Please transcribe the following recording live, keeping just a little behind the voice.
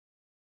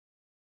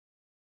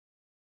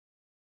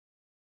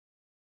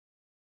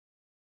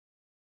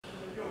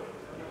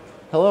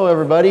Hello,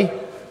 everybody.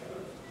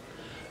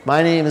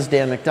 My name is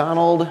Dan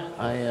McDonald.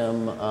 I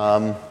am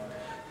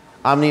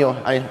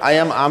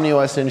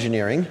OmniOS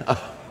Engineering.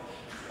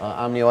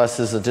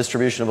 OmniOS is a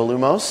distribution of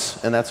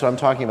Llumos, and that's what I'm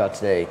talking about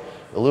today.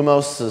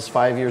 Llumos is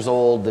 5 years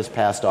old this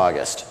past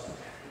August.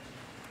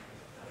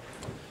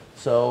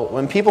 So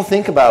when people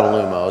think about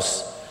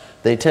Llumos,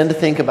 they tend to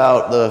think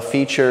about the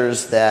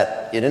features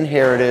that it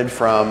inherited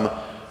from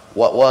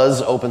what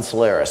was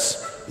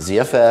OpenSolaris.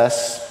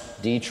 ZFS,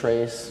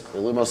 dtrace.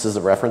 Llumos is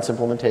a reference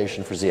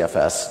implementation for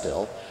ZFS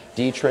still.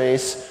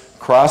 dtrace,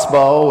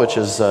 Crossbow, which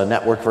is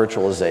network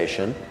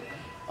virtualization.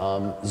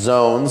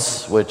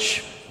 Zones,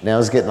 which now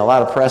is getting a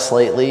lot of press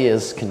lately,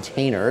 is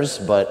containers,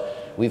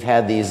 but we've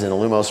had these in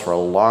Llumos for a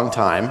long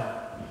time.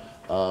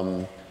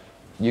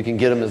 You can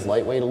get them as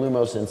lightweight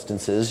Llumos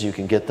instances. You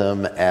can get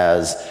them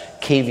as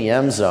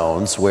KVM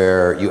zones,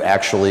 where you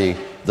actually,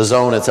 the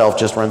zone itself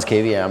just runs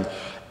KVM.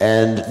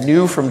 And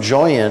new from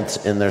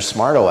Joyent in their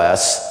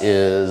SmartOS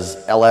is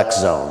LX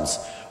zones,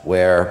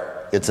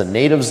 where it's a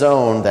native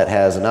zone that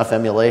has enough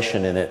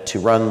emulation in it to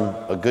run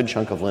a good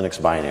chunk of Linux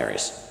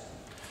binaries.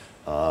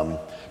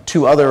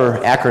 Two other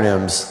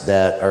acronyms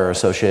that are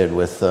associated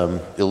with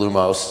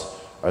Llumos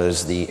are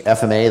there's the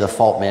FMA, the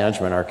fault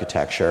management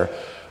architecture.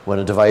 When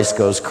a device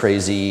goes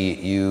crazy,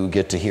 you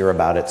get to hear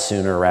about it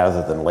sooner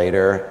rather than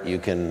later. You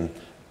can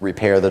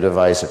repair the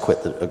device,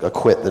 acquit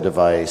the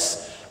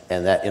device,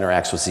 and that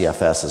interacts with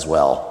ZFS as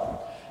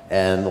well.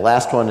 And the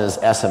last one is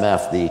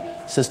SMF, the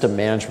System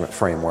Management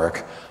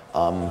Framework.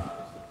 I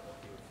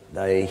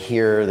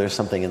hear there's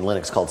something in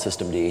Linux called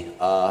systemd.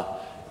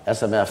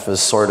 SMF is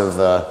sort of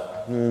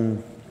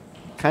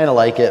kind of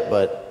like it,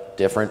 but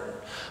different.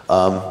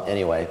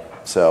 Anyway,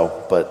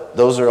 but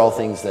those are all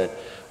things that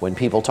when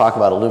people talk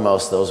about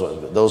Llumos,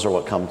 those are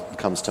what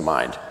comes to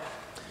mind.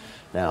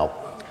 Now,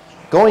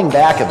 going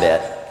back a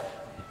bit,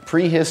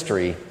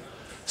 prehistory,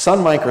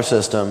 Sun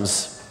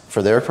Microsystems,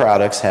 for their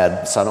products,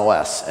 had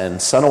SunOS. And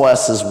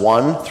SunOS's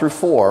 1 through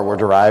 4 were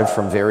derived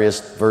from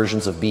various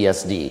versions of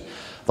BSD.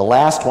 The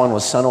last one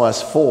was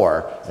SunOS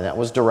 4, and that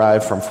was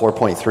derived from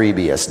 4.3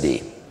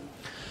 BSD.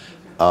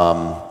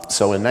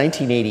 So in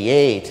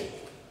 1988,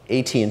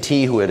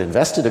 AT&T, who had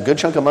invested a good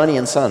chunk of money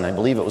in Sun, I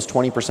believe it was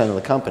 20% of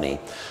the company,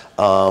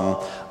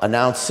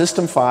 announced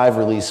System 5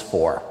 Release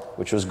 4,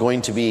 which was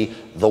going to be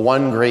the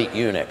one great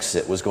Unix.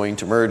 It was going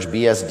to merge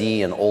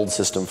BSD and old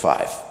System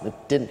 5. It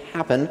didn't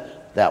happen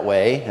that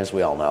way, as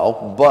we all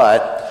know,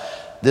 but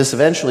this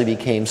eventually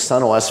became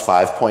SunOS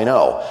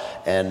 5.0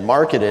 and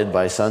marketed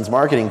by Sun's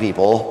marketing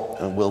people,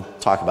 and we'll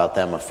talk about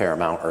them a fair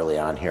amount early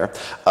on here,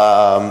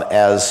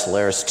 as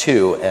Solaris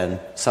 2, and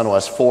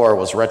SunOS 4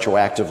 was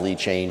retroactively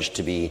changed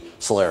to be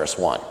Solaris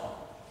 1.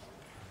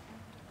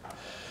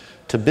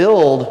 To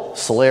build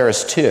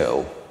Solaris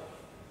 2,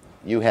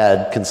 you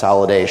had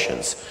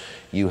consolidations.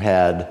 You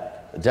had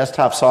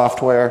desktop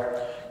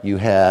software, you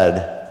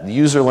had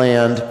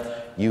userland,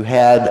 you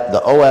had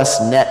the OS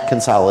net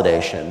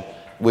consolidation,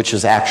 which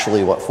is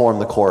actually what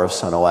formed the core of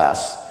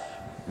SunOS.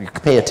 You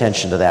can pay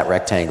attention to that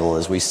rectangle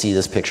as we see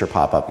this picture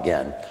pop up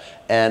again.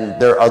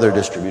 And there are other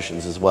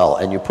distributions as well.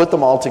 And you put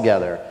them all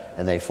together,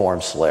 and they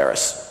form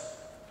Solaris.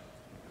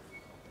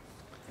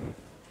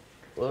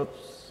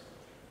 Whoops.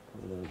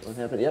 What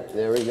happened? Yep,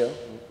 there we go.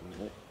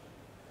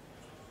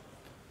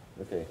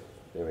 Okay,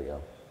 there we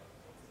go.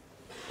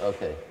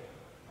 Okay.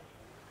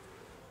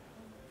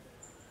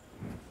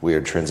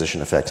 Weird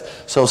transition effect.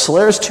 So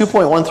Solaris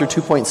 2.1 through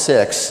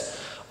 2.6,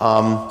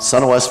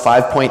 SunOS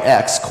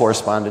 5.x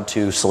corresponded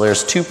to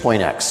Solaris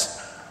 2.x.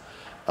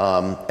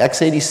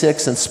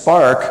 x86 and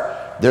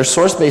SPARC, their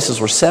source bases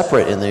were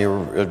separate in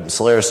the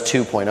Solaris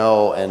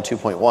 2.0 and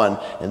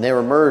 2.1, and they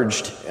were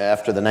merged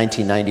after the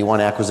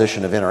 1991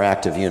 acquisition of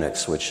Interactive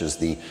Unix, which is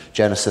the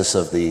genesis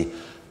of the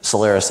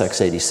Solaris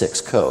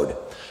x86 code.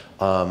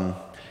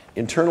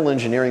 Internal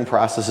engineering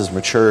processes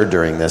matured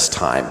during this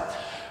time.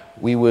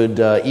 We would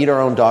eat our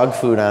own dog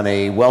food on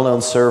a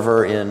well-known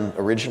server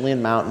originally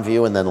in Mountain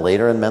View and then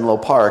later in Menlo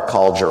Park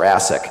called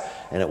Jurassic,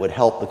 and it would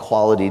help the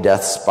quality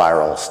death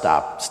spiral,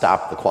 stop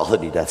the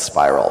quality death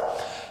spiral.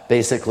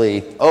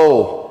 Basically,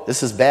 oh,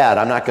 this is bad,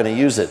 I'm not going to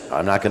use it,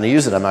 I'm not going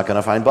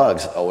to find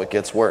bugs. Oh, it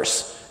gets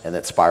worse, and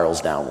it spirals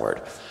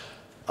downward.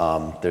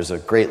 There's a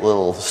great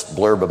little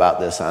blurb about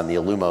this on the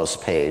Llumos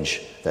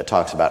page that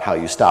talks about how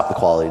you stop the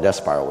quality death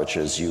spiral, which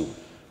is you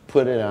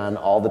put it on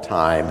all the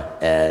time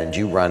and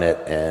you run it,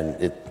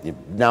 and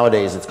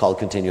nowadays it's called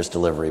continuous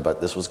delivery,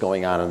 but this was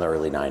going on in the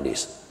early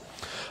 90s.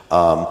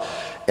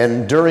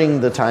 And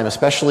during the time,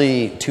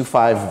 especially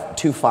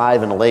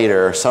 2.5 and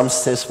later, some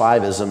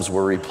sys5-isms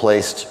were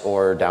replaced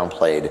or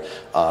downplayed.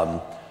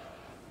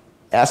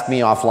 Ask me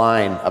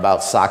offline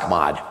about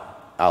sockmod.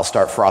 I'll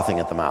start frothing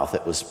at the mouth.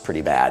 It was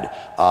pretty bad.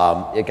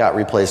 It got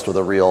replaced with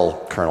a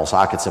real kernel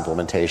sockets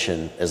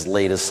implementation as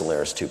late as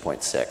Solaris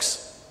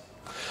 2.6.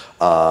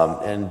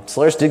 And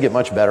Solaris did get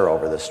much better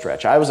over this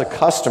stretch. I was a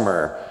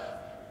customer,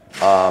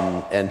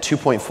 and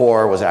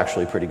 2.4 was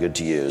actually pretty good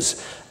to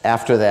use.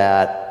 After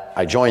that,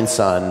 I joined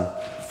Sun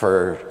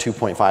for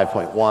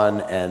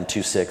 2.5.1 and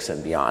 2.6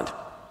 and beyond.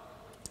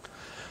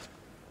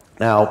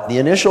 Now, the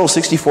initial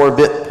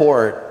 64-bit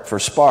port for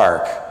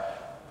SPARC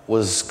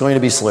was going to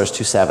be Solaris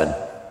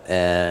 2.7.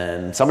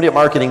 And somebody at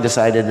marketing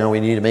decided, no, we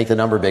need to make the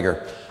number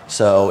bigger.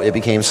 So it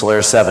became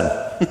Solaris 7.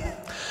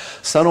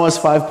 SunOS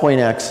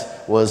 5.x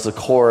was the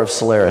core of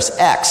Solaris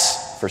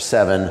X for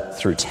 7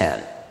 through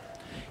 10.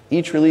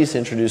 Each release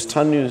introduced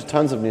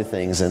tons of new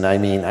things, and I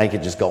mean, I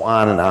could just go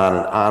on and on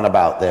and on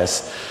about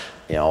this.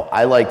 You know,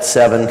 I liked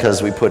 7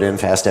 because we put in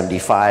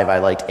FastMD5. I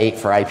liked 8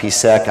 for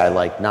IPsec. I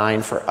liked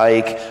 9 for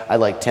Ike. I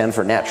liked 10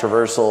 for NAT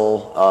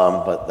traversal,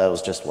 but that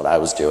was just what I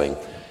was doing.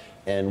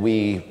 And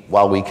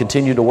while we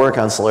continued to work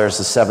on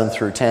Solaris 7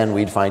 through 10,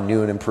 we'd find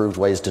new and improved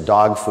ways to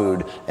dog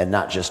food, and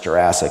not just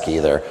Jurassic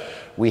either.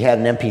 We had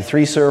an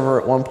MP3 server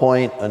at one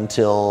point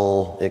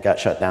until it got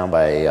shut down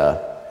by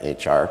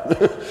HR.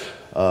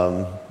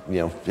 You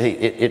know,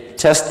 it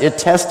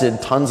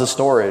tested tons of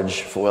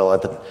storage.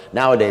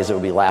 Nowadays it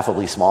would be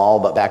laughably small,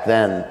 but back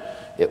then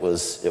it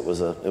was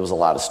a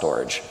lot of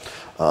storage.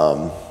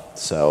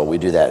 So we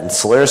do that. And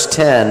Solaris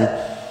 10,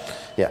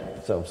 yeah.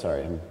 So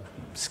sorry, I'm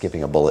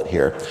skipping a bullet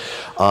here.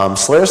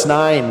 Solaris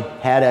 9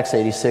 had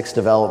x86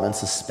 development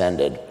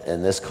suspended,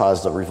 and this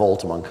caused a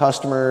revolt among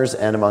customers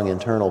and among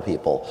internal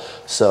people.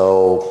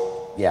 So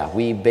yeah,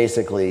 we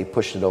basically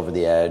pushed it over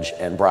the edge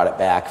and brought it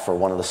back for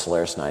one of the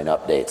Solaris 9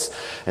 updates.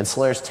 And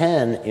Solaris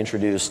 10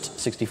 introduced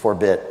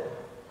 64-bit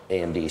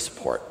AMD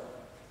support.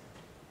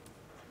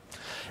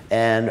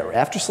 And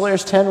after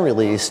Solaris 10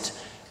 released,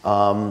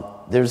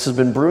 this has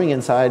been brewing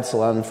inside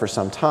Salon for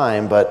some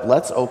time, but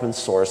let's open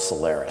source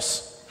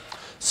Solaris.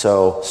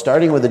 So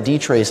starting with a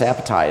dtrace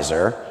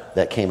appetizer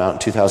that came out in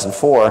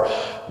 2004,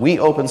 we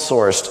open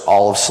sourced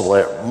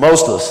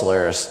most of the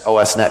Solaris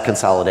OSNet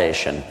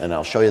consolidation. And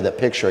I'll show you that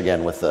picture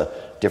again with the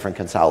different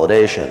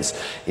consolidations.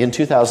 In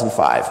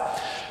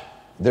 2005,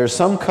 there's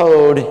some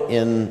code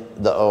in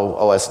the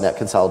OSNet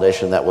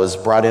consolidation that was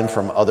brought in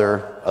from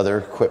other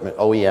equipment,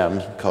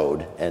 OEM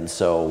code, and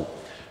so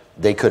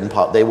they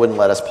wouldn't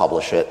let us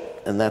publish it,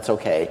 and that's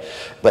okay.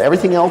 But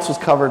everything else was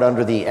covered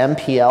under the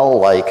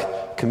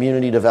MPL-like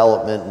Community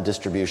Development and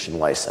Distribution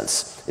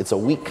License. It's a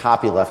weak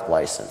copyleft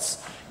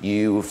license.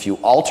 If you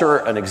alter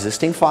an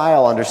existing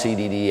file under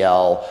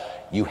CDDL,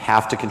 you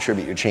have to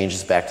contribute your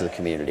changes back to the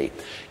community.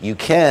 You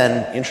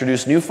can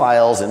introduce new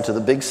files into the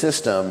big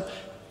system,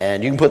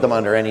 and you can put them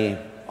under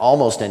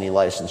almost any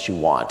license you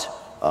want.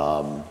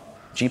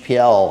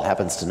 GPL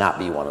happens to not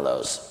be one of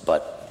those,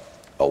 but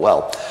oh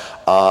well.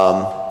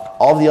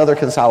 All the other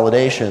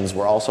consolidations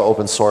were also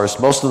open source.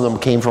 Most of them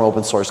came from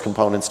open source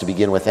components to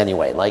begin with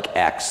anyway, like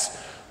X,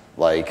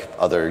 like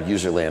other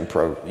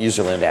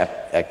userland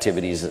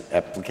activities,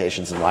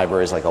 applications and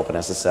libraries like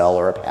OpenSSL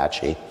or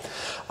Apache.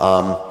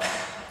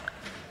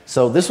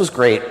 So this was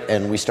great,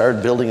 and we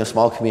started building a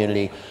small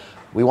community.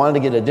 We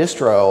wanted to get a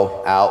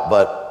distro out,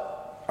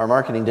 but our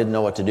marketing didn't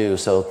know what to do,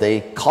 so they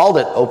called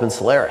it Open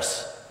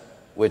Solaris,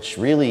 which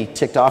really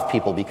ticked off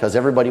people because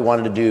everybody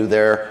wanted to do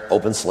their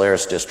Open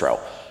Solaris distro.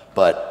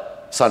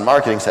 But Sun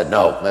Marketing said,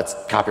 no, that's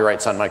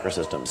copyright Sun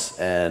Microsystems.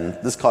 And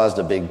this caused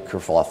a big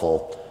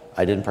kerfuffle.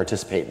 I didn't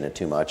participate in it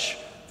too much,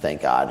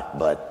 thank God,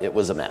 but it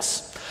was a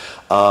mess.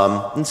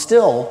 And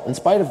still, in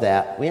spite of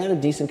that, we had a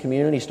decent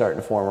community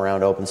starting to form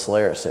around Open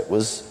Solaris. It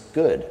was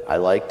good. I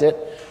liked it.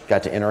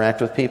 Got to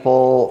interact with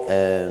people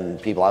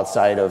and people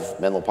outside of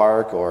Menlo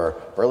Park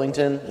or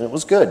Burlington, and it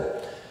was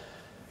good.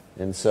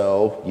 And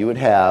so you would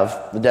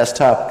have the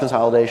desktop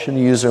consolidation,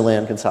 the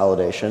userland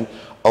consolidation,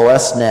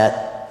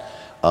 OSNet,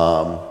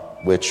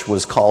 which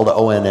was called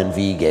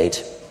ONNV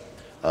Gate,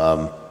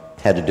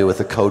 had to do with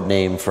the code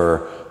name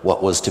for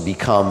what was to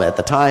become, at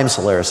the time,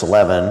 Solaris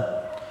 11,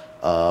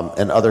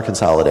 and other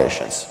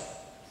consolidations.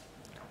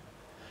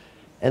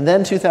 And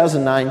then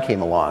 2009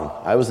 came along.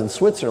 I was in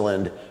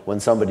Switzerland when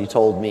somebody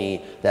told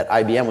me that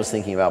IBM was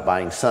thinking about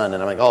buying Sun,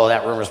 and I'm like, oh,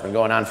 that rumor's been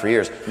going on for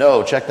years.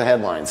 No, check the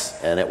headlines,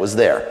 and it was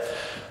there.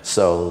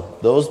 So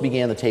those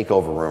began the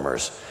takeover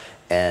rumors.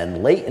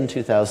 And late in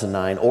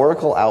 2009,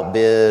 Oracle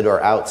outbid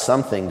or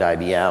out-somethinged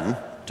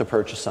IBM to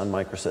purchase Sun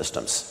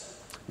Microsystems.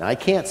 Now, I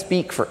can't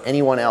speak for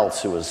anyone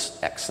else who was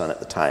ex-Sun at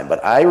the time,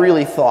 but I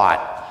really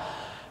thought,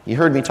 you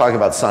heard me talk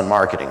about Sun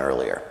Marketing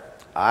earlier.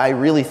 I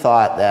really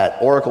thought that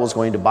Oracle was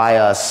going to buy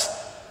us,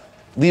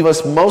 leave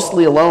us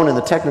mostly alone in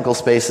the technical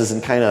spaces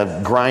and kind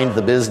of grind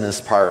the business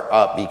part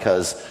up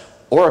because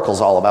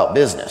Oracle's all about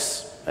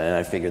business. And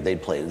I figured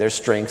they'd play to their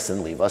strengths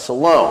and leave us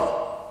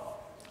alone.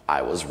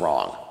 I was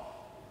wrong.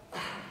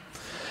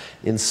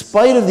 In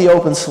spite of the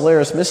Open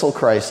Solaris missile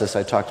crisis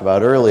I talked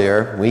about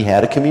earlier, we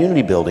had a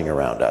community building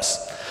around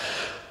us.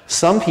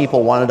 Some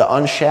people wanted to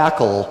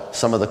unshackle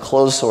some of the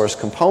closed source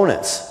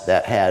components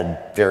that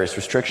had various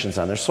restrictions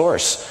on their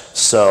source.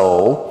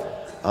 So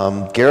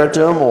Garrett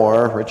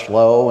D'Amore, Rich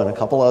Lowe, and a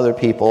couple other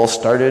people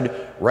started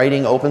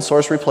writing open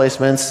source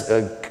replacements,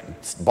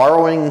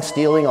 borrowing,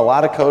 stealing a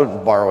lot of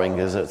code, borrowing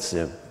because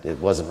it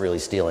wasn't really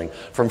stealing,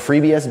 from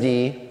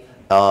FreeBSD,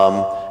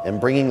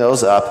 and bringing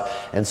those up.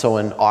 And so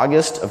in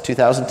August of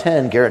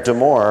 2010, Garrett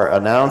D'Amore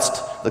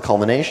announced the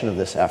culmination of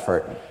this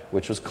effort,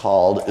 which was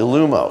called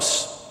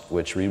Llumos.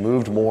 which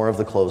removed more of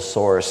the closed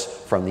source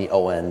from the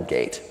ON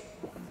gate.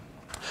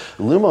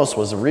 Llumos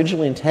was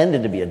originally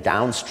intended to be a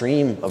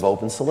downstream of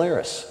Open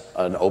Solaris,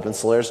 an Open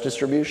Solaris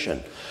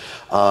distribution.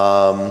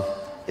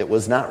 It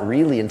was not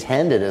really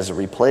intended as a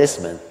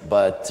replacement,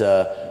 but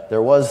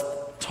there was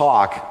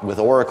talk with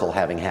Oracle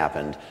having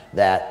happened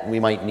that we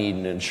might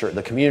need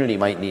the community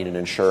might need an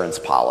insurance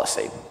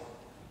policy.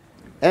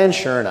 And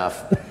sure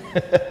enough,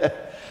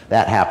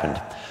 that happened.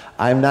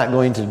 I'm not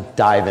going to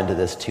dive into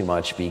this too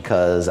much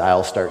because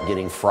I'll start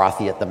getting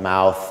frothy at the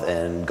mouth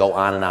and go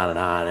on and on and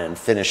on and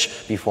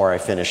finish before I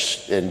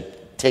finish and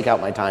take out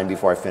my time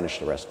before I finish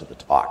the rest of the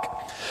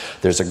talk.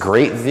 There's a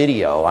great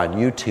video on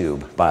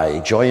YouTube by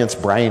Joyant's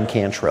Brian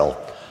Cantrill.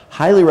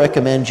 Highly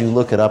recommend you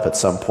look it up at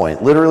some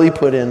point. Literally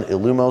put in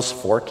Llumos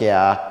Fork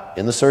Yeah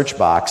in the search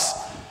box.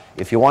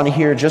 If you want to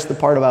hear just the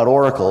part about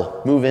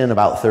Oracle, move in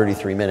about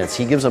 33 minutes.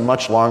 He gives a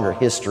much longer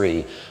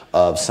history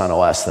of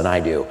SunOS than I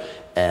do.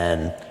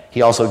 And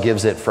he also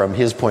gives it from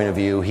his point of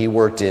view. He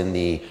worked in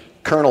the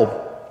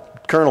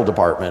kernel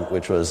department,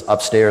 which was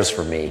upstairs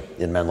from me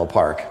in Menlo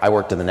Park. I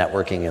worked in the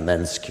networking and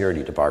then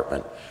security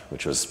department,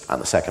 which was on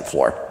the second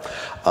floor.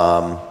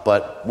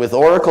 But with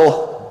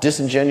Oracle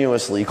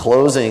disingenuously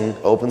closing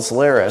Open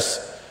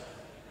Solaris,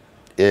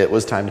 it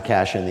was time to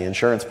cash in the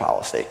insurance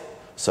policy.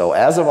 So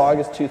as of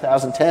August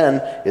 2010,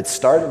 it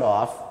started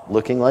off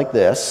looking like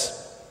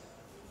this,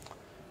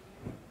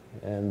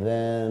 and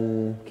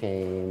then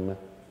came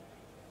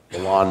the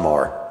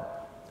lawnmower.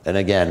 And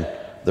again,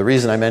 the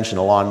reason I mention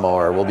a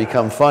lawnmower will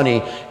become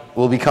funny,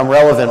 will become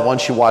relevant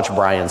once you watch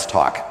Brian's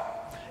talk.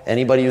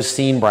 Anybody who's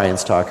seen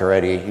Brian's talk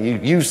already,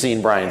 you've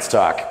seen Brian's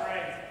talk.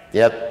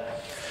 Yep.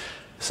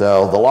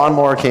 So the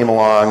lawnmower came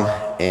along,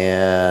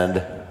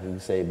 and you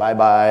say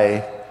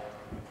bye-bye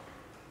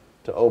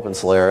to Open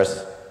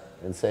Solaris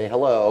and say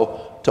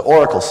hello to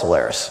Oracle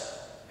Solaris.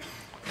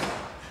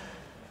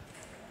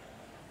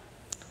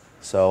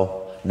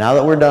 So now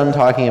that we're done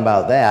talking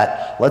about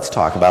that, let's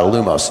talk about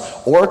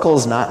Llumos. Oracle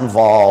is not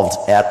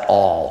involved at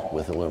all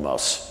with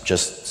Llumos,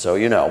 just so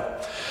you know.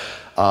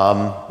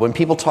 When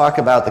people talk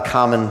about the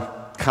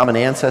common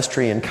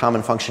ancestry and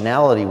common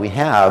functionality we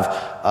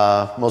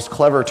have, most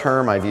clever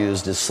term I've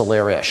used is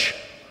Solarish.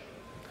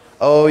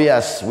 Oh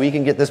yes, we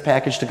can get this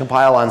package to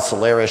compile on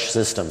Solarish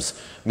systems.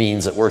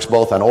 Means it works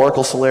both on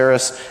Oracle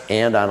Solaris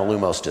and on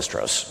Llumos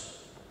distros.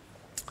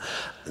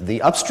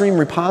 The upstream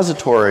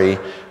repository,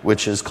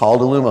 which is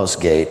called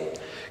Llumos Gate,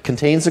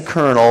 contains a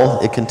kernel.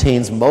 It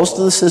contains most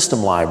of the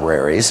system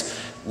libraries.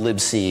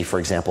 libc, for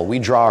example. We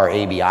draw our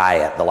ABI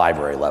at the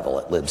library level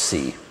at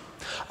libc.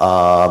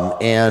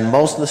 And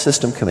most of the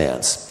system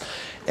commands.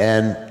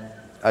 And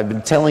I've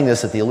been telling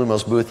this at the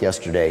Llumos booth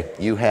yesterday.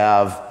 You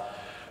have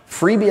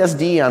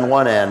FreeBSD on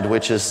one end,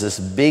 which is this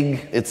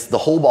big, it's the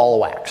whole ball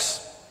of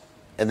wax.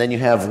 And then you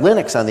have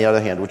Linux on the other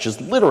hand, which is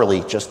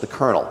literally just the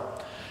kernel.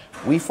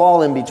 We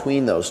fall in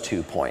between those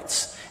 2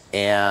 points.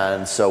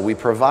 And so we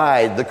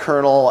provide the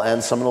kernel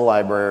and some of the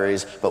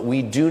libraries, but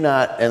we do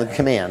not, and the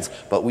commands,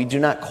 but we do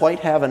not quite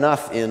have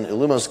enough in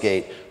Llumos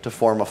Gate to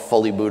form a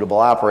fully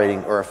bootable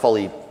operating, or a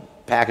fully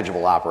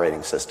packageable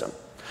operating system.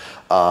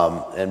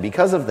 And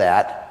because of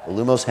that,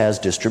 Llumos has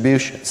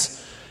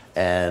distributions.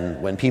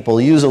 And when people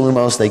use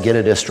Llumos, they get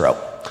a distro.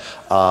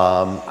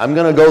 I'm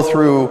going to go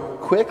through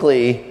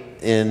quickly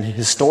in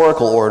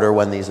historical order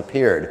when these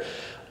appeared.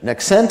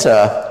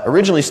 Nexenta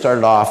originally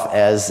started off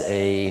as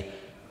a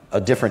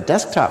different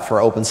desktop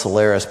for Open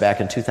Solaris back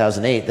in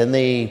 2008. Then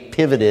they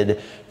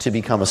pivoted to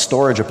become a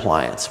storage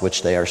appliance,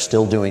 which they are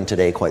still doing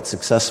today quite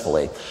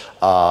successfully.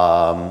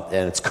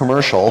 And it's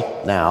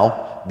commercial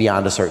now,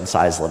 beyond a certain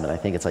size limit. I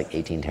think it's like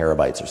 18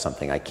 terabytes or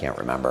something. I can't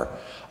remember.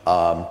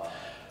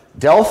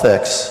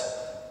 Delphix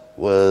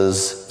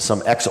was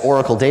some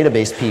ex-Oracle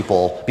database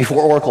people.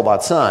 Before Oracle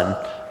bought Sun,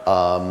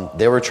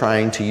 they were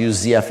trying to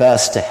use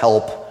ZFS to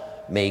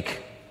help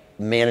make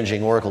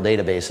managing Oracle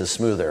databases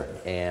smoother.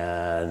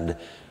 And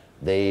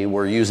they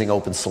were using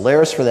Open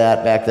Solaris for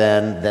that back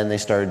then. Then they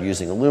started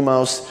using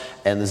Llumos.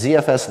 And the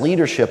ZFS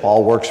leadership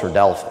all works for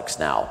Delphix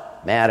now.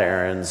 Matt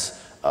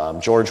Ahrens,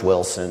 George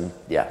Wilson,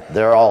 yeah,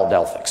 they're all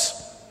Delphix.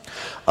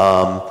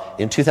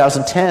 In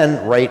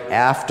 2010, right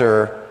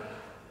after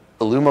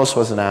Llumos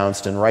was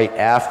announced and right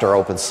after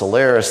Open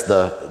Solaris,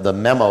 the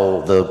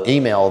memo, the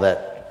email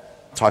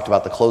that talked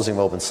about the closing of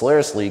Open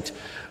Solaris leaked,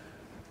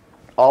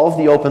 all of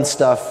the open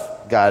stuff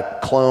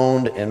got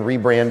cloned and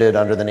rebranded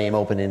under the name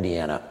Open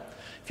Indiana.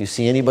 If you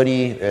see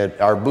anybody at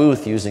our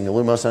booth using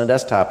Llumos on a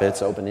desktop,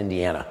 it's Open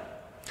Indiana.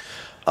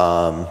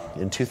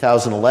 In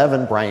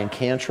 2011, Brian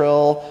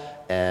Cantrill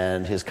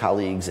and his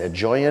colleagues at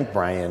Joyant,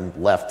 Brian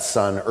left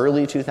Sun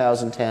early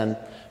 2010,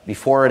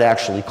 before it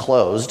actually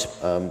closed.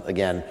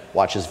 Again,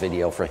 watch his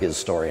video for his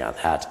story on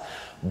that.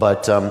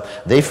 But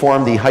they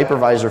formed the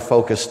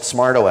hypervisor-focused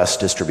SmartOS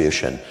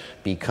distribution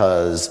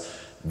because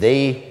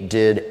they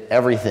do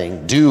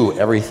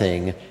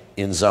everything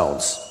in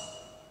zones,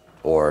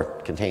 or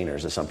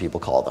containers, as some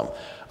people call them.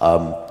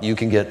 You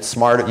can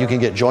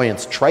get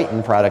Joyant's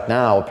Triton product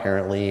now,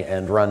 apparently,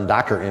 and run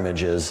Docker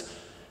images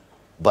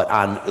but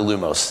on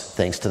Llumos,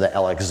 thanks to the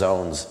LX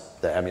zones,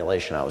 the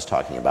emulation I was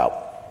talking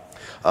about.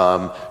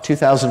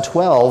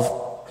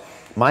 2012,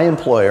 my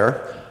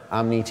employer,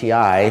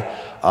 OmniTI,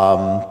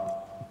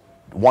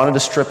 wanted to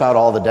strip out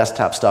all the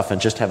desktop stuff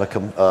and just have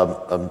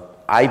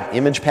a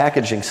image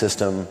packaging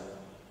system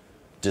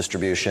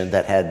distribution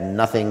that had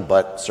nothing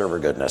but server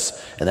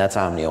goodness, and that's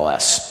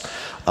OmniOS.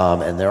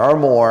 And there are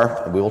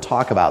more, and we will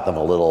talk about them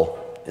a little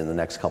in the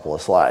next couple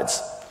of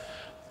slides.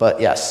 But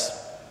yes,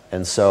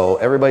 and so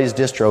everybody's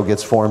distro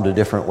gets formed a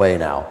different way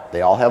now.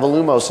 They all have a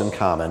Llumos in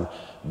common,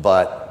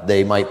 but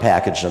they might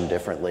package them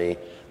differently,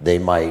 they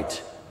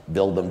might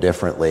build them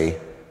differently,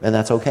 and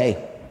that's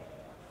okay.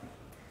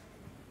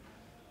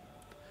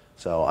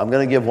 So I'm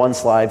going to give one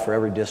slide for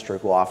every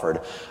distro offered.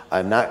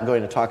 I'm not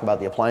going to talk about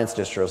the appliance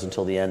distros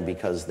until the end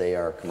because they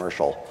are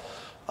commercial.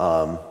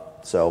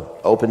 So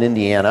Open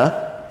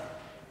Indiana,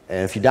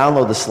 and if you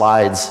download the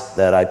slides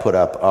that I put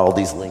up, all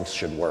these links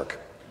should work.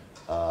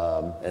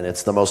 And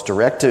it's the most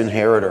direct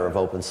inheritor of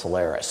Open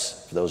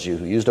Solaris. For those of you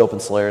who used Open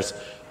Solaris,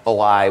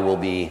 OI will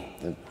be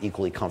an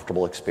equally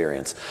comfortable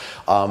experience.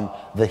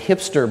 The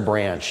hipster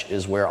branch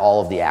is where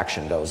all of the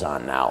action goes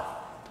on now.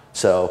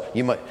 So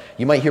you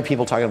might hear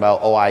people talking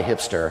about OI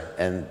hipster,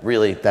 and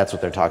really that's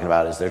what they're talking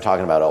about, is they're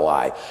talking about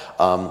OI.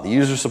 The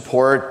user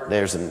support,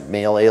 there's a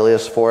mail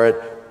alias for it.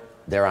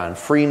 They're on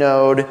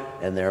Freenode,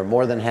 and they're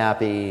more than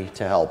happy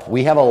to help.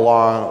 We have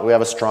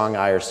a strong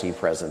IRC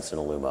presence in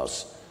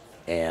Llumos.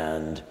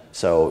 And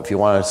so if you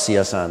want to see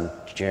us on,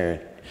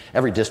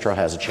 every distro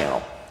has a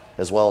channel,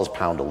 as well as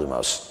pound to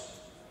Llumos.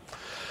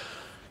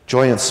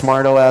 Joyent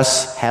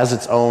SmartOS has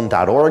its own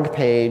 .org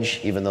page,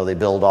 even though they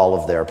build all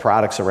of their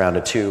products around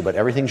it too, but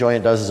everything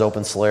Joyent does is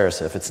Open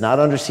Solaris. If it's not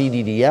under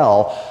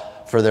CDDL,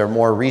 for their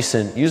more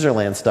recent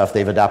userland stuff,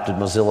 they've adopted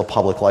Mozilla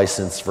Public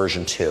License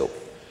version 2.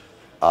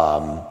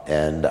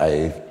 And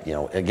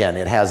again,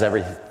 it has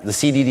everything. The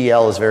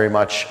CDDL is very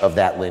much of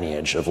that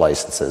lineage of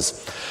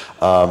licenses.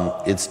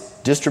 Its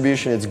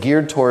distribution, it's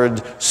geared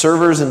toward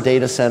servers and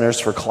data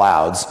centers for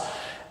clouds,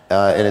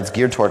 and it's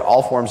geared toward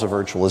all forms of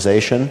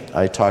virtualization.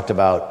 I talked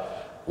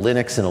about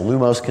Linux and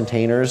Llumos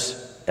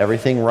containers.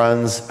 Everything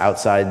runs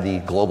outside the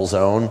global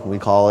zone, we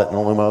call it in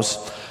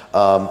Llumos.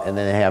 And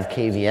then they have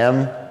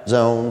KVM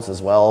zones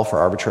as well for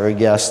arbitrary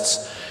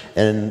guests.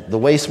 And the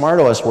way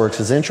SmartOS works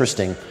is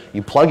interesting.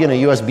 You plug in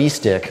a USB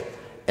stick,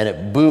 and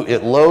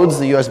it loads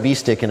the USB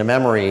stick into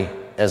memory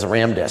as a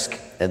RAM disk,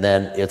 and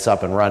then it's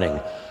up and running.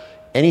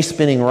 Any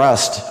spinning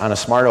Rust on a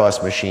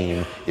SmartOS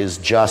machine is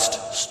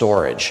just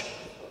storage.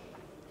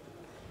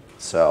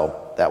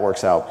 So that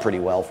works out pretty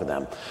well for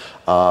them.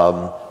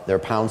 They're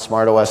pound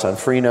SmartOS on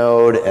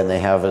Freenode, and they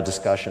have a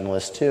discussion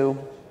list too.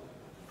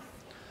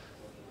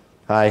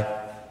 Hi,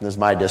 this is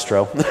my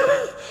distro.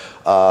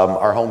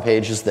 Our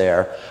homepage is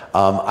there.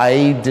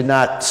 I did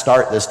not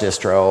start this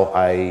distro.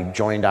 I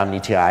joined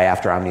OmniTI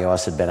after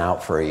OmniOS had been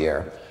out for a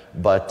year.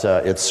 But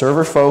it's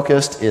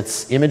server-focused.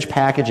 It's image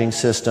packaging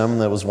system.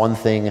 That was one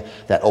thing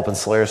that Open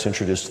Solaris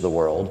introduced to the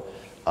world.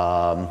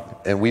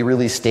 And we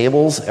release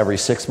stables every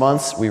 6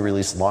 months. We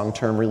release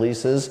long-term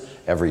releases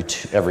every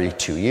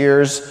 2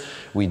 years.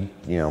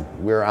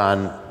 We're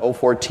on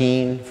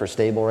 014 for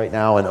stable right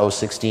now, and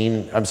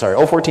 016. I'm sorry,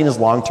 014 is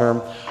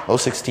long-term.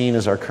 016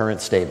 is our current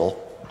stable.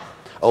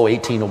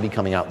 018 will be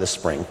coming out this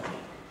spring.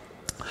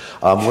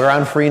 We're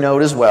on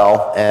Freenode as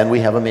well, and we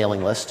have a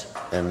mailing list.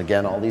 And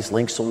again, all these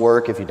links will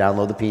work if you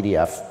download the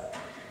PDF.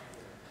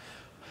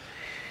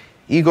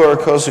 Igor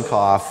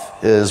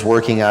Kozakov is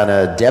working on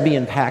a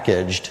Debian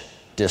packaged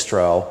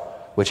distro,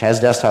 which has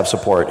desktop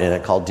support in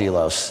it, called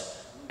Delos.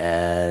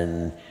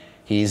 And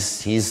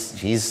he's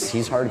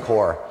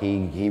hardcore.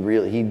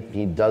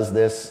 He does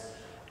this,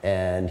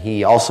 and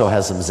he also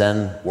has some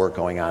Zen work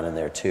going on in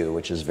there too,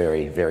 which is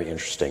very, very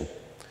interesting.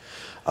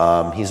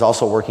 He's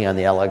also working on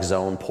the LX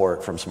Zone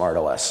port from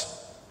SmartOS.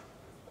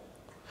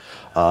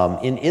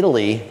 In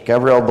Italy,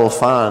 Gabriele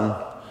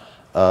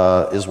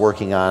Bolfan is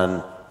working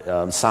on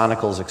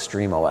Sonical's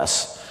Extreme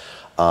OS.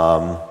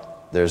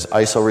 There's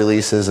ISO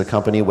releases, a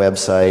company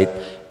website,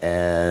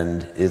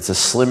 and it's a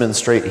slim and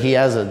straight.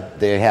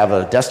 They have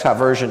a desktop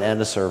version and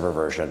a server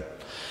version.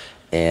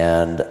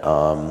 And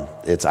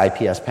it's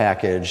IPS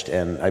packaged,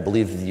 and I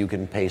believe you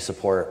can pay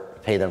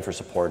them for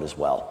support as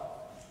well.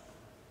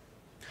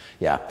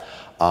 Yeah.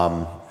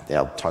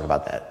 I'll talk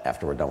about that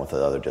after we're done with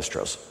the other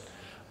distros.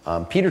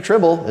 Peter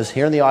Tribble is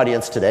here in the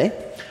audience today.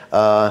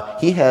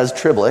 He has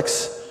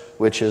Triblix,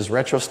 which is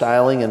retro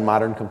styling and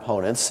modern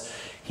components.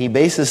 He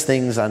bases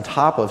things on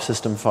top of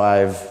System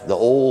 5, the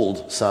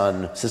old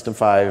Sun System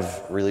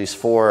 5 Release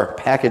 4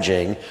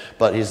 packaging,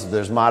 but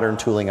there's modern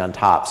tooling on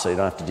top, so you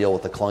don't have to deal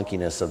with the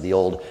clunkiness of the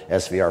old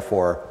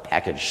SVR4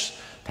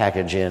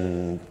 package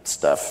in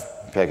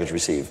stuff, package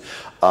receive.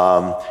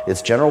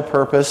 It's general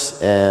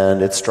purpose,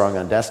 and it's strung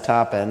on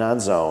desktop and on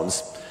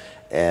zones.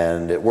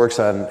 And it works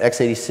on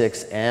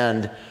x86,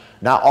 and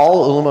not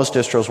all Llumos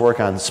distros work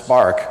on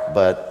Spark,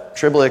 but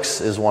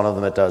Triblix is one of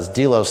them that does.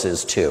 Delos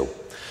is too.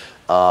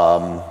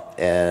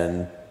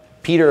 And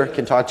Peter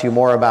can talk to you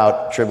more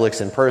about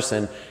Triblix in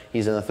person.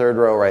 He's in the third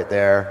row right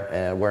there,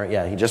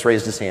 and he just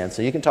raised his hand,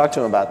 so you can talk to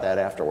him about that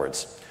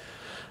afterwards.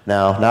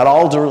 Now, not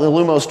all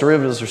Llumos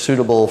derivatives are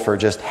suitable for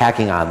just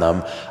hacking on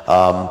them.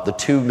 The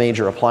two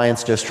major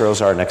appliance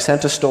distros are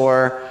Nexenta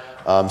Store,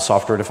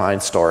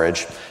 software-defined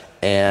storage,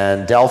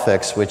 and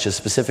Delphix, which is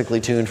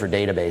specifically tuned for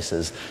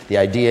databases. The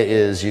idea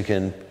is you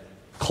can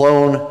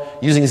clone,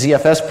 using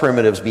ZFS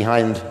primitives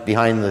behind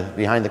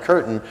the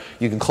curtain,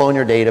 you can clone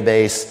your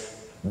database,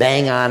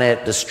 bang on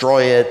it,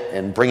 destroy it,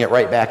 and bring it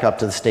right back up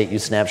to the state you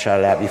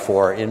snapshotted at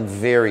before in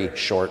very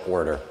short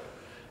order.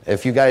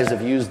 If you guys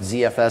have used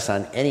ZFS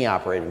on any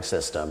operating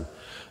system,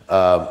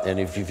 and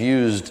if you've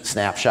used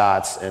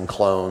snapshots and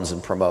clones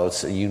and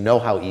promotes, you know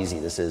how easy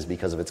this is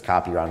because of its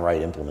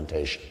copy-on-write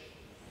implementation.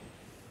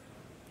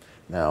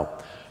 Now,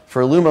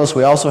 for Llumos,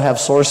 we also have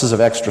sources of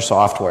extra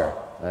software.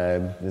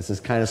 This is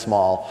kind of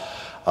small.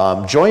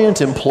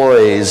 Joyent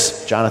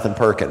employs Jonathan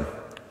Perkin,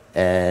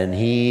 and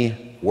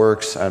he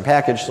works on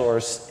package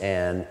source,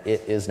 and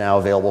it is now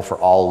available for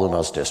all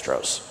Llumos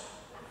distros.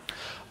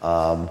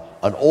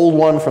 An old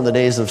one from the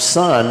days of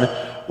Sun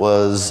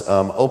was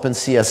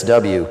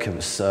OpenCSW,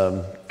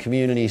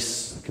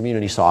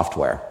 community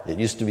software. It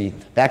used to be,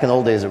 back in the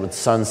old days, it was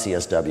Sun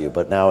CSW,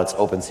 but now it's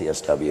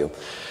OpenCSW.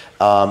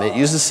 It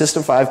uses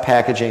System 5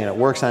 packaging, and it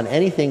works on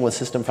anything with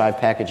System 5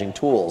 packaging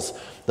tools.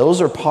 Those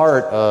are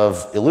part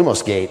of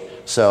Llumos Gate,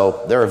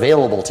 so they're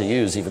available to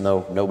use even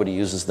though nobody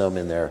uses them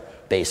in their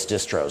base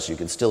distros. You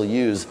can still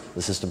use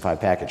the System 5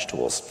 package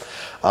tools.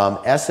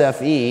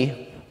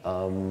 SFE,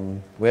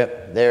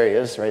 there he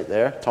is right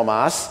there.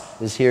 Tomas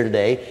is here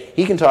today.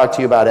 He can talk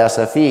to you about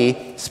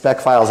SFE, Spec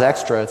Files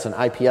Extra. It's an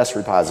IPS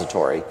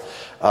repository.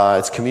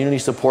 It's community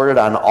supported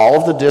on all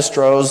of the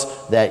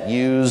distros that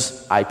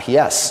use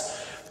IPS,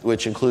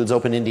 which includes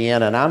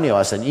OpenIndiana and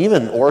OmniOS, and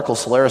even Oracle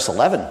Solaris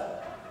 11.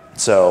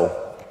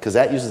 So, because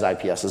that uses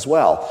IPS as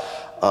well.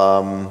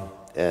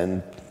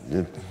 And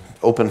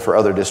open for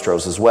other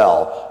distros as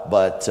well,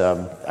 but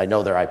I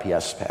know they're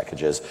IPS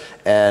packages.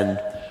 And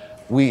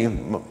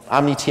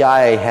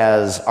OmniTI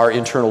has our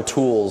internal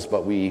tools,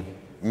 but we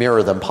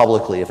mirror them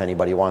publicly if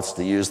anybody wants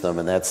to use them,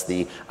 and that's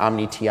the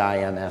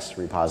OmniTI MS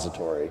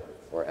repository,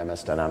 or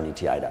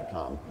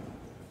ms.omniti.com.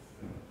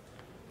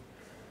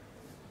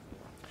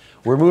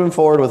 We're moving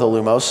forward with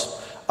Llumos.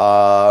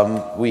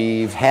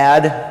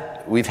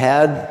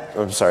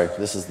 I'm sorry,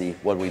 this is the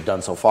what we've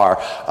done so far.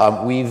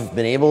 We've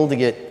been able to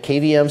get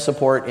KVM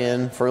support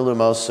in for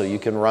Llumos, so you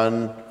can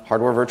run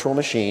hardware virtual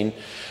machine.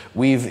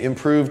 We've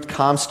improved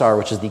ComStar,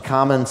 which is the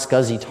common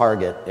SCSI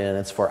target, and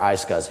it's for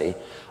iSCSI,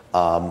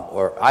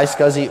 or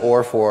iSCSI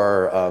or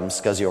for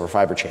SCSI over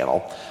fiber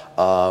channel.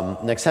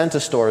 Nexenta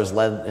Store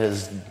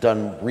has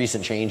done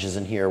recent changes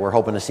in here. We're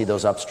hoping to see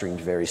those upstreamed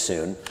very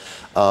soon.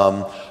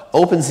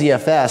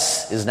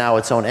 OpenZFS is now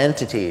its own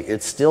entity.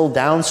 It's still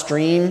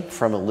downstream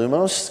from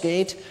Llumos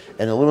Gate,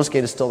 and the Llumos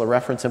Gate is still the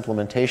reference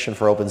implementation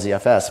for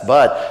OpenZFS,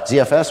 but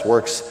ZFS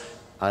works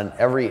on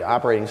every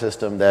operating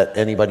system that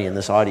anybody in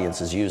this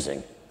audience is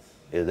using.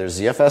 There's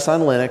ZFS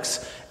on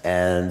Linux,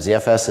 and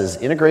ZFS is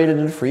integrated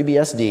into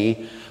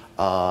FreeBSD,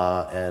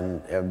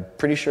 and I'm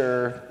pretty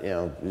sure, you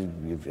know,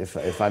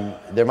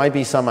 there might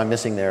be some I'm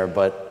missing there,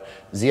 but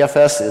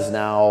ZFS is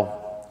now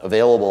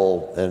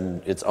available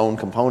in its own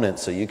component,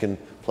 so you can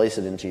place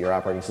it into your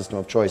operating system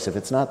of choice if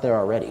it's not there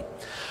already.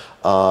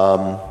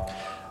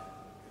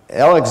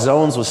 LX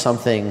Zones was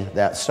something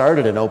that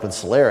started in Open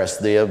Solaris,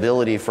 the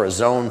ability for a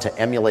zone to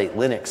emulate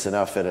Linux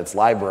enough at its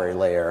library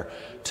layer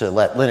to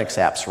let Linux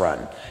apps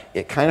run.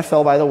 It kind of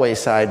fell by the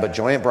wayside, but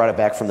Joyent brought it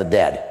back from the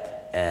dead,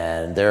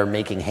 and they're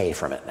making hay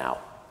from it now.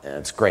 And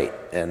it's great,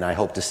 and I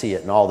hope to see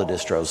it in all the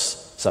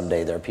distros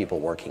someday. There are people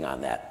working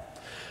on that.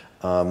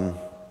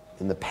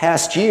 In the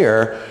past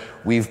year,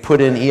 we've put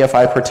in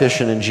EFI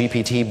partition and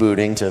GPT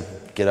booting to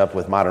get up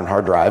with modern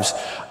hard drives.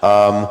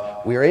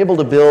 We were able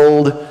to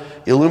build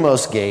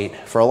Llumos Gate.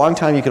 For a long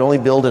time, you could only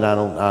build it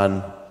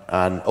on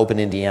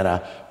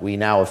OpenIndiana. We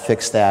now have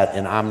fixed that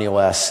in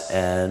OmniOS,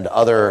 and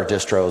other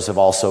distros have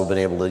also been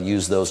able to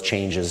use those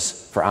changes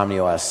for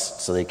OmniOS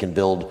so they can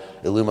build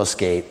Llumos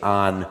Gate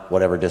on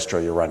whatever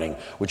distro you're running,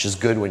 which is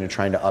good when you're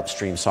trying to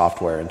upstream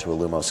software into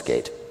Llumos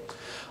Gate.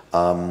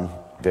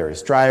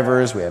 Various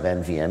drivers, we have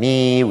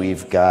NVMe,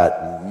 we've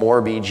got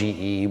more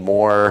BGE,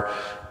 more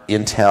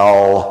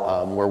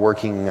Intel. We're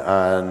working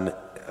on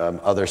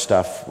other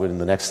stuff in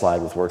the next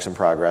slide with works in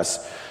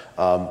progress.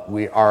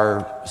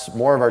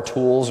 More of our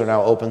tools are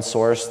now open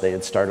source. They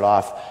had started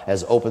off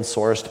as open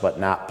sourced but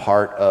not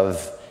part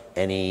of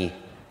any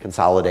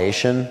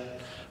consolidation.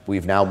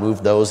 We've now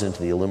moved those into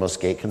the Llumos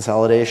Gate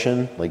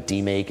consolidation, like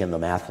DMake and the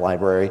math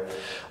library.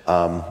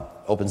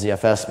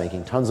 OpenZFS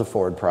making tons of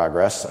forward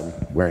progress. I'm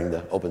wearing the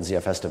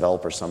OpenZFS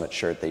Developer Summit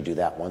shirt. They do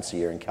that once a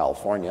year in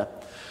California.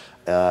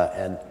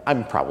 And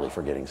I'm probably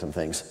forgetting some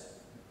things.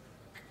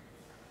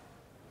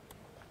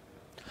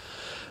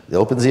 The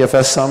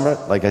OpenZFS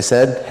Summit, like I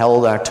said,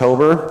 held in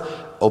October.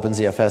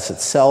 OpenZFS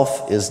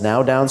itself is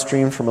now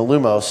downstream from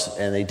Llumos,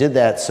 and they did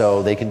that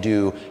so they can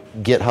do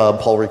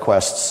GitHub pull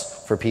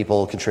requests for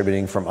people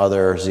contributing from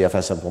other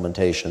ZFS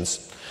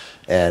implementations.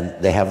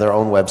 And they have their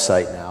own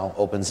website now,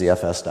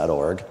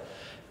 openzfs.org.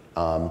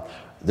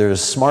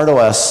 There's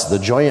SmartOS. The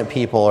Joyent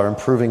people are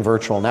improving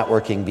virtual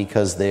networking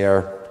because they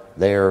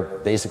are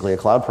basically a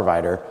cloud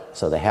provider,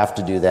 so they have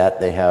to do that.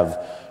 They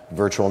have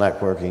virtual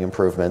networking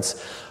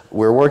improvements.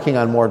 We're working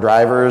on more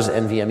drivers,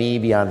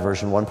 NVMe beyond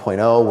version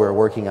 1.0. We're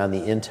working on the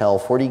Intel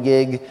 40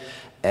 gig,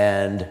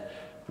 and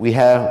we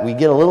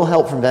get a little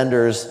help from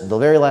vendors. The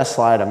very last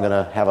slide, I'm going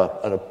to have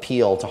an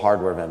appeal to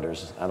hardware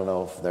vendors. I don't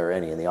know if there are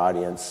any in the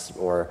audience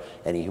or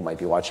any who might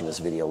be watching this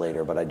video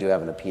later, but I do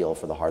have an appeal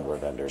for the hardware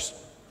vendors.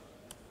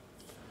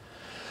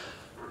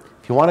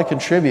 If you want to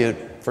contribute,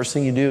 first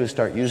thing you do is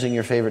start using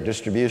your favorite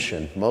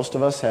distribution. Most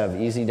of us have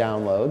easy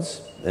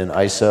downloads in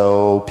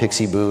ISO,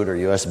 Pixie Boot, or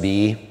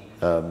USB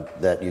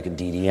that you can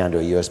DD onto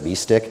a USB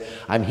stick.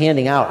 I'm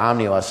handing out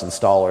OmniOS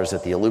installers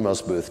at the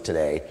Llumos booth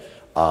today.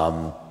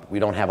 We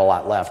don't have a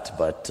lot left,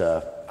 but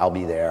I'll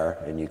be there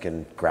and you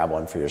can grab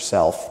one for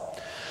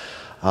yourself.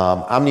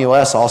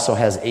 OmniOS also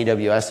has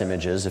AWS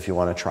images if you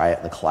want to try it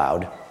in the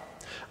cloud.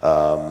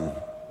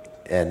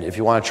 And if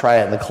you want to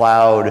try it in the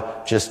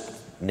cloud just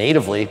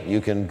natively,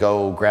 you can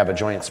go grab a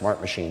Joyent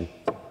Smart Machine.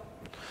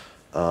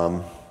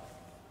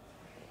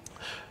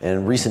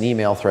 And recent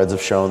email threads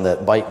have shown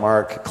that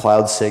Bytemark,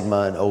 Cloud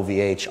Sigma, and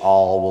OVH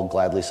all will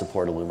gladly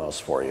support a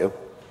Llumos for you.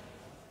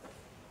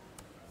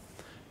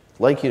 I'd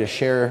like you to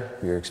share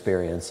your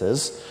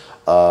experiences.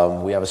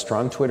 We have a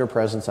strong Twitter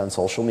presence on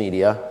social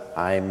media.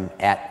 I'm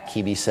at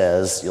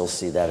KibiSays. You'll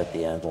see that at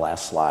the end, the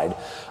last slide.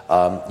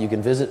 You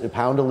can visit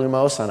Pound a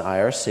Llumos on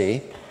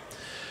IRC.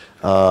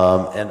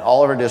 And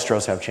all of our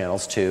distros have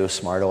channels too,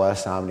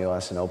 SmartOS,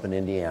 OmniOS, and Open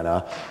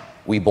Indiana.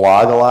 We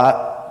blog a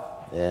lot.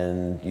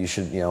 And you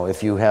should,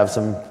 if you have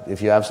some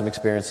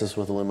experiences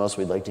with Llumos,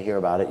 we'd like to hear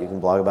about it. You can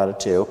blog about it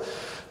too.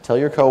 Tell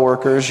your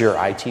coworkers, your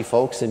IT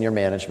folks, and your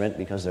management,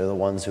 because they're the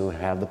ones who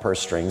have the purse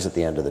strings at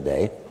the end of the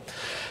day.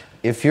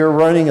 If you're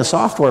running a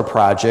software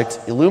project,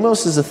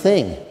 Llumos is a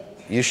thing.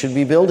 You should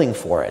be building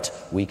for it.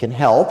 We can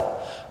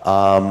help.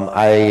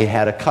 I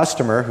had a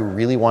customer who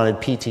really wanted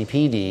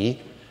PTPD,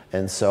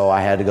 and so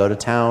I had to go to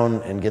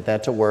town and get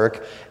that to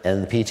work,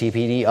 and the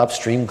PTPD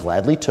upstream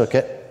gladly took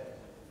it.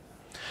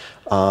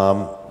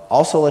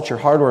 Also let your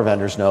hardware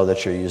vendors know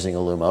that you're using a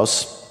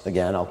Llumos.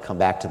 Again, I'll come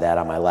back to that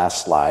on my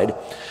last slide.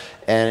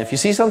 And if you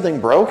see something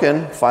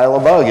broken, file a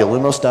bug at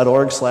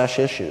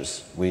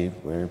llumos.org/issues. We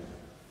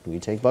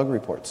take bug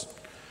reports.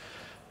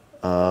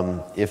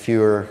 If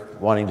you're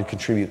wanting to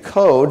contribute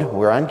code,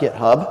 we're on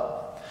GitHub.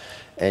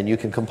 And you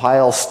can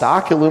compile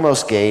stock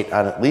Llumos Gate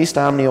on at least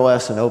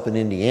OmniOS and Open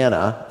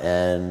Indiana,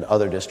 and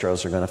other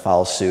distros are going to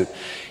follow suit.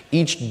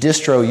 Each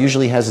distro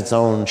usually has its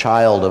own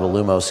child of a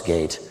Llumos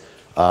Gate.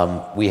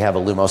 We have a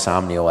Llumos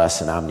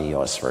OmniOS and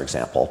OmniOS, for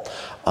example.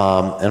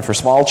 And for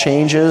small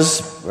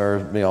changes, or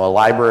a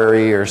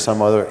library or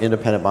some other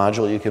independent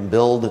module, you can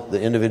build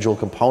the individual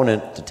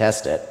component to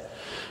test it.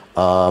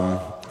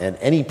 And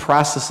any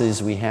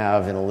processes we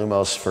have in a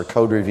Llumos for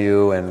code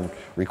review and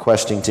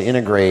requesting to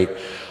integrate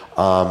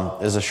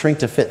is a shrink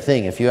to fit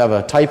thing. If you have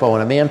a typo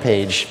in a man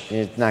page,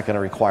 it's not going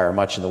to require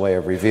much in the way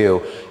of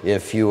review.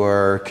 If you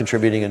are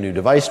contributing a new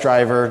device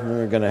driver,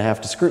 you're going to have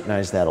to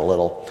scrutinize that a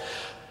little.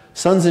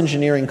 Sun's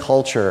engineering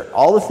culture,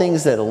 all the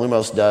things that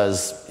Llumos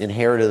does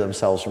inherited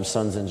themselves from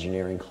Sun's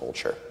engineering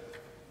culture.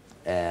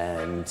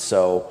 And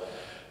so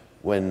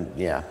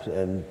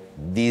and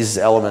these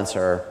elements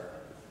are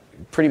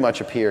pretty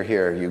much appear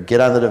here. You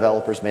get on the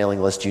developer's mailing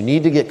list. You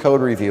need to get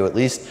code review, at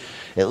least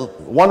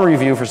one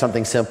review for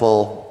something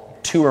simple,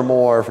 2 or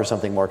more for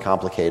something more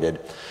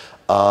complicated.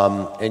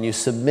 And you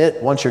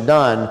submit, once you're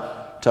done,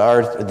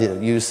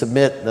 you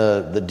submit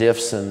the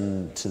diffs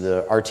and to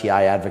the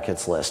RTI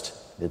advocates list.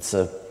 It's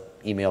a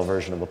email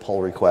version of a pull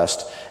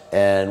request,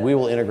 and we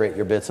will integrate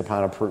your bits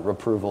upon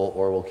approval,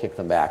 or we'll kick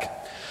them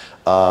back.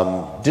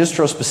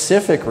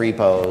 Distro-specific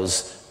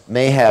repos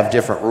may have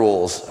different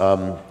rules.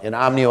 In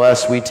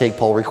OmniOS, we take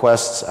pull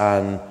requests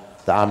on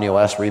the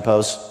OmniOS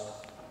repos,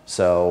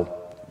 so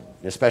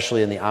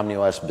especially in the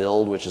OmniOS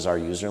build, which is our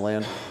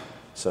userland.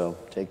 So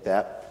take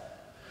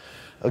that.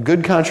 A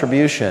good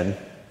contribution,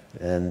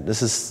 and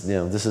this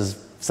is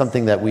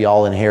something that we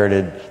all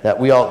inherited, the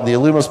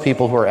Llumos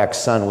people who are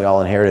ex-Sun, we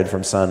all inherited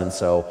from Sun, and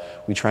so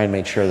we try and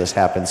make sure this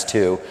happens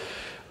too.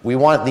 We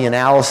want the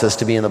analysis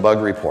to be in the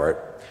bug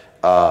report.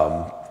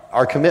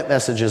 Our commit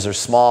messages are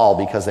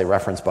small because they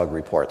reference bug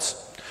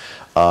reports.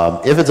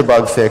 If it's a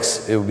bug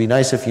fix, it would be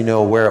nice if you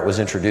know where it was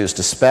introduced,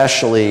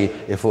 especially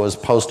if it was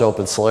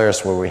post-Open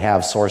Solaris where we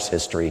have source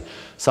history.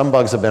 Some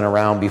bugs have been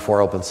around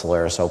before Open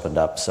Solaris opened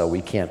up, so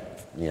we can't,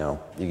 you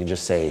can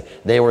just say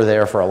they were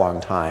there for a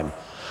long time.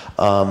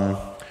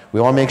 We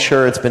want to make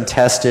sure it's been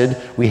tested.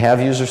 We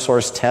have user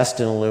source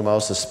test in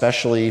Llumos,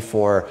 especially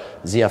for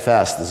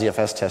ZFS. The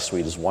ZFS test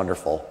suite is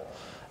wonderful.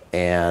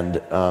 And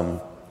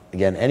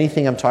again,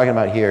 anything I'm talking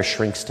about here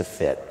shrinks to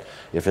fit.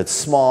 If it's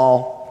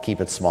small,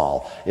 keep it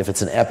small. If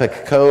it's an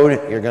epic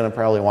code, you're going to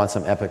probably want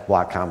some epic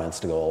block comments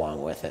to go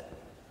along with it.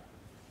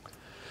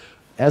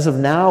 As of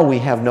now, we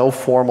have no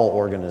formal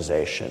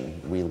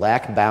organization. We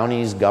lack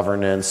bounties,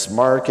 governance,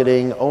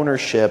 marketing,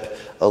 ownership,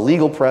 a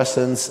legal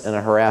presence, and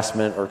a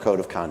harassment or code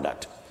of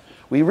conduct.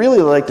 We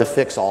really like to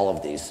fix all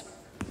of these.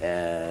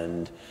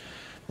 And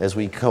as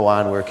we go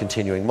on, we're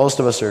continuing. Most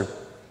of us are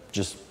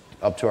just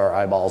up to our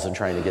eyeballs in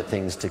trying to get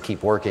things to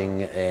keep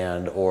working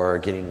and or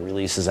getting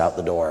releases out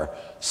the door.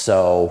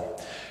 So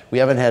we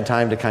haven't had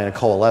time to kind of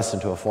coalesce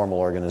into a formal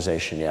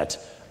organization yet.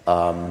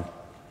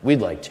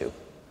 We'd like to.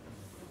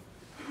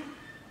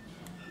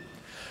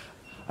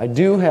 I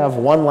do have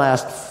one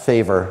last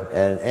favor,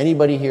 and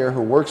anybody here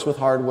who works with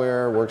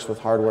hardware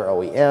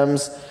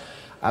OEMs,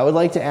 I would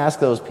like to ask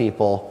those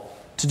people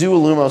to do a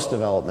Llumos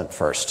development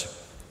first.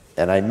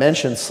 And I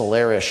mentioned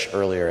Solarish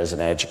earlier as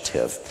an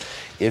adjective.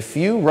 If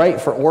you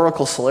write for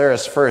Oracle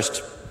Solaris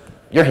first,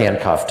 you're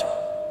handcuffed.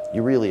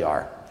 You really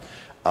are.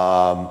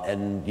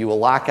 And you will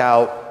lock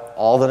out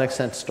all the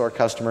Nexent Store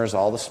customers,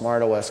 all the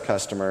SmartOS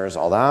customers,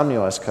 all the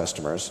OmniOS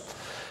customers.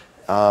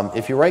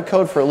 If you write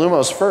code for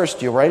Llumos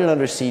first, you write it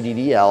under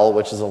CDDL,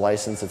 which is a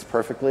license that's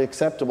perfectly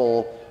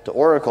acceptable to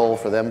Oracle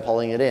for them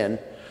pulling it in.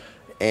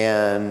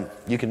 And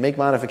you can make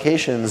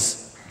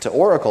modifications to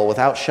Oracle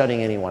without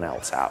shutting anyone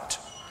else out.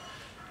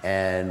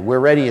 And we're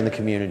ready in the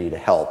community to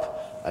help.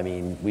 I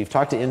mean, we've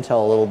talked to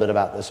Intel a little bit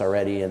about this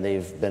already, and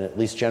they've been at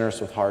least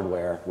generous with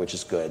hardware, which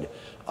is good.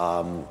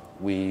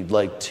 We'd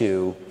like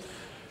to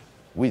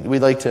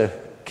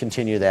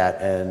continue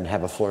that and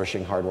have a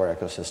flourishing hardware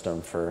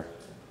ecosystem for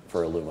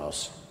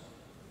Llumos.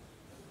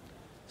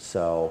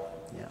 So,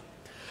 yeah.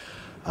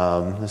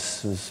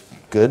 This is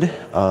good.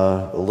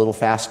 A little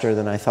faster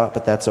than I thought,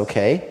 but that's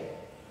okay.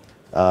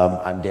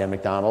 I'm Dan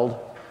McDonald.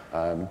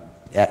 I'm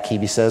at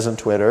Kibi Says on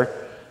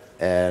Twitter.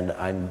 And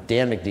I'm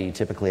Dan McD,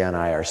 typically on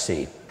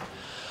IRC.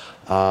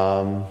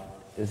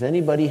 Does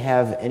anybody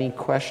have any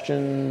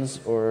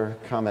questions or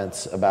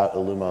comments about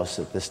Llumos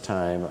at this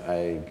time?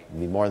 I'd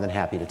be more than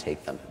happy to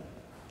take them.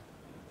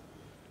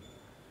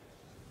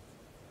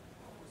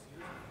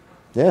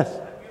 Yes.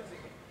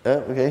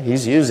 Okay,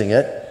 he's using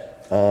it.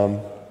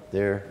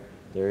 There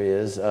he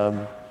is.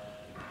 Does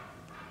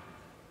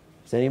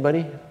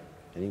anybody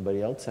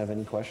else have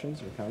any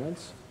questions or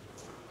comments?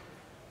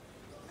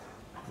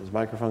 There's a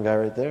microphone guy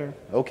right there.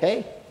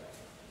 Okay.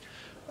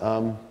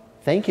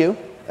 Thank you.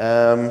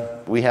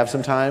 We have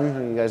some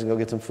time. You guys can go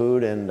get some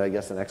food, and I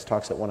guess the next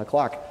talk's at 1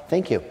 o'clock.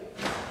 Thank you.